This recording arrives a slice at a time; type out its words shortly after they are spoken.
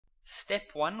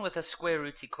Step 1 with a square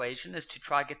root equation is to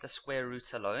try get the square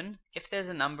root alone. If there's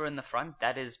a number in the front,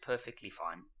 that is perfectly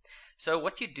fine. So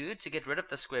what you do to get rid of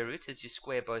the square root is you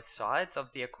square both sides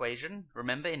of the equation.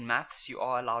 Remember, in maths you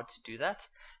are allowed to do that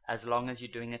as long as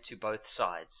you're doing it to both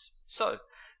sides. So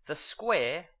the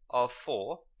square of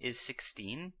 4 is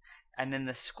 16, and then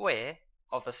the square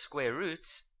of the square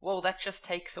root, well, that just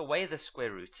takes away the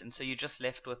square root, and so you're just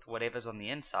left with whatever's on the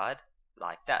inside,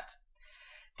 like that.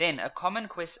 Then a common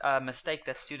mistake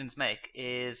that students make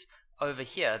is over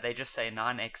here they just say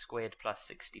 9x squared plus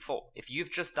 64. If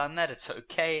you've just done that, it's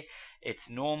okay, it's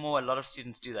normal, a lot of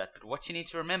students do that. But what you need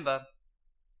to remember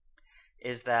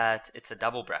is that it's a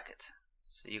double bracket.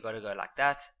 So you got to go like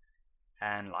that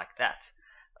and like that.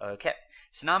 Okay,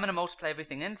 so now I'm going to multiply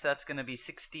everything in. So that's going to be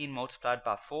 16 multiplied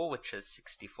by 4, which is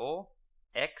 64,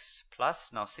 x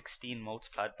plus, now 16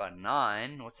 multiplied by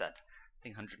 9, what's that? I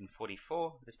think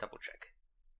 144. Let's double check.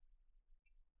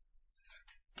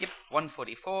 Yep,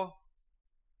 144.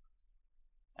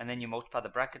 And then you multiply the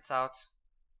brackets out.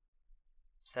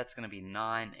 So that's going to be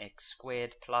 9x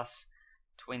squared plus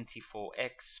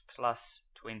 24x plus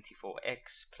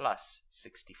 24x plus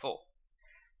 64.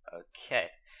 Okay,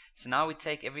 so now we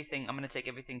take everything, I'm going to take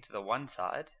everything to the one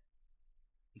side.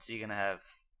 And so you're going to have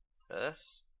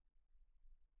this.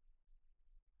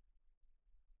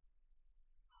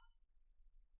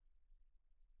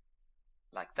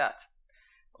 Like that.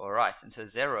 Alright, and so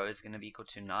 0 is going to be equal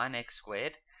to 9x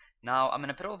squared. Now I'm going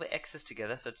to put all the x's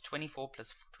together, so it's 24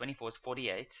 plus 24 is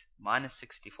 48, minus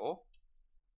 64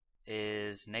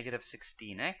 is negative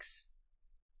 16x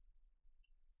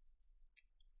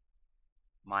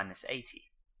minus 80.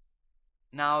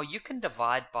 Now you can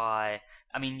divide by,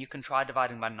 you can try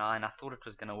dividing by 9. I thought it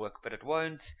was going to work, but it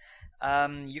won't.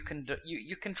 You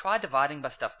can try dividing by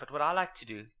stuff, but what I like to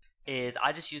do is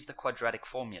I just use the quadratic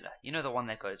formula. You know, the one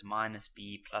that goes minus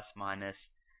b plus minus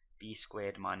b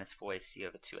squared minus 4ac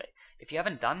over 2a. If you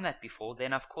haven't done that before,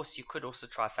 then of course you could also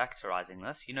try factorizing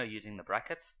this, using the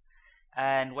brackets.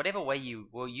 And whatever way you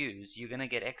will use, you're going to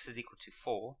get x is equal to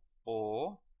 4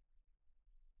 or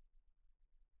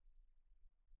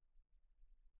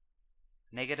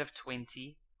negative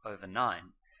 20 over 9.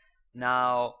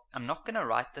 Now, I'm not going to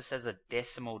write this as a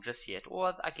decimal just yet,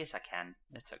 or I guess I can.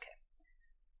 It's okay.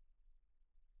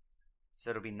 So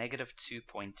it'll be negative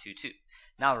 2.22.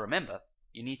 Now remember,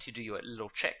 you need to do your little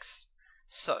checks.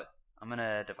 So I'm going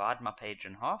to divide my page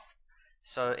in half.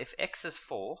 So if x is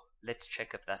 4, let's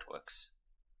check if that works.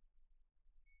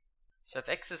 So if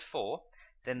x is 4,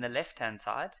 then the left hand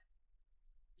side,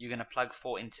 you're going to plug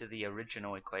 4 into the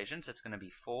original equation. So it's going to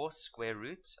be 4 square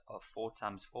root of 4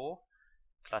 times 4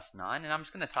 plus 9. And I'm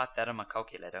just going to type that on my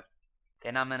calculator.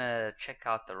 Then I'm going to check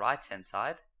out the right hand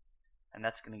side. And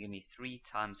that's going to give me 3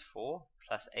 times 4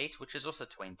 plus 8, which is also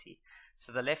 20.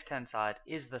 So the left-hand side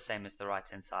is the same as the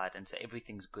right-hand side, and so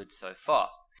everything's good so far.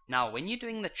 Now, when you're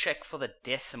doing the check for the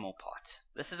decimal part,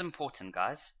 this is important,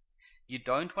 guys. You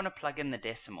don't want to plug in the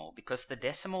decimal, because the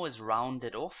decimal is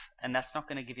rounded off, and that's not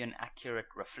going to give you an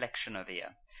accurate reflection over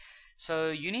here. So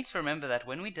you need to remember that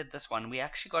when we did this one, we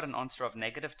actually got an answer of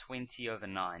negative 20 over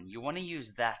 9. You want to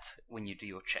use that when you do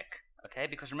your check, okay?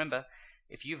 Because remember,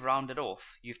 if you've rounded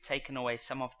off, you've taken away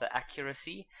some of the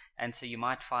accuracy, and so you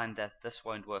might find that this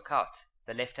won't work out.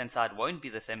 The left-hand side won't be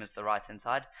the same as the right-hand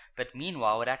side, but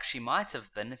meanwhile, it actually might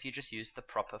have been if you just used the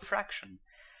proper fraction.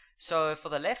 So for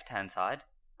the left-hand side,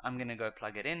 I'm going to go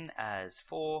plug it in as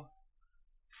 4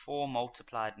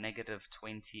 multiplied negative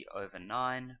 20 over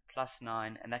 9 plus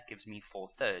 9, and that gives me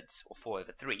 4/3, or 4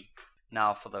 over 3.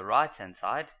 Now for the right-hand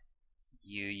side,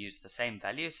 you use the same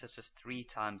value, so it's just 3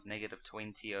 times negative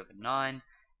 20 over 9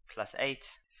 plus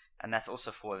 8, and that's also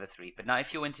 4 over 3. But now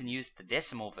if you went and used the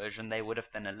decimal version, they would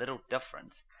have been a little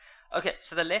different. Okay,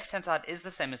 so the left-hand side is the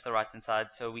same as the right-hand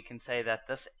side, so we can say that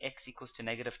this x equals to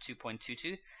negative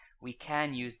 2.22. We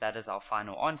can use that as our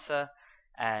final answer,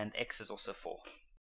 and x is also 4.